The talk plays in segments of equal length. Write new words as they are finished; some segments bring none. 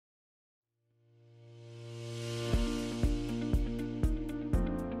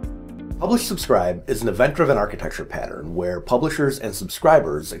Publish Subscribe is an event-driven architecture pattern where publishers and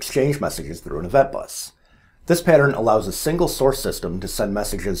subscribers exchange messages through an event bus. This pattern allows a single source system to send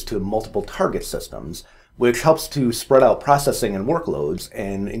messages to multiple target systems, which helps to spread out processing and workloads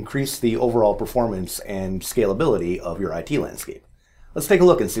and increase the overall performance and scalability of your IT landscape. Let's take a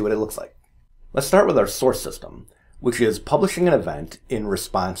look and see what it looks like. Let's start with our source system, which is publishing an event in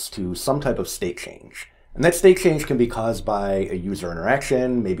response to some type of state change. And that state change can be caused by a user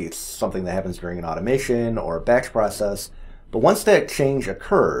interaction, maybe it's something that happens during an automation or a batch process. But once that change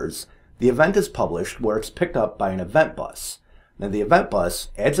occurs, the event is published where it's picked up by an event bus. Now the event bus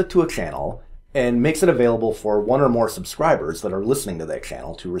adds it to a channel and makes it available for one or more subscribers that are listening to that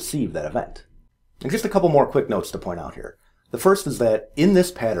channel to receive that event. And just a couple more quick notes to point out here. The first is that in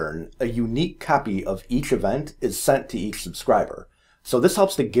this pattern, a unique copy of each event is sent to each subscriber. So this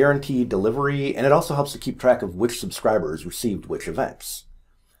helps to guarantee delivery, and it also helps to keep track of which subscribers received which events.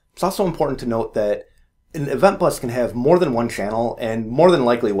 It's also important to note that an event bus can have more than one channel, and more than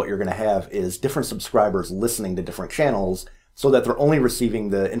likely what you're going to have is different subscribers listening to different channels so that they're only receiving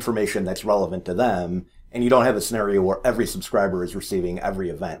the information that's relevant to them, and you don't have a scenario where every subscriber is receiving every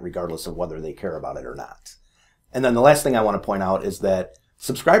event regardless of whether they care about it or not. And then the last thing I want to point out is that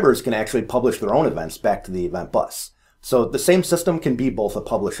subscribers can actually publish their own events back to the event bus. So the same system can be both a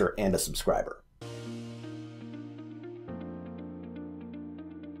publisher and a subscriber.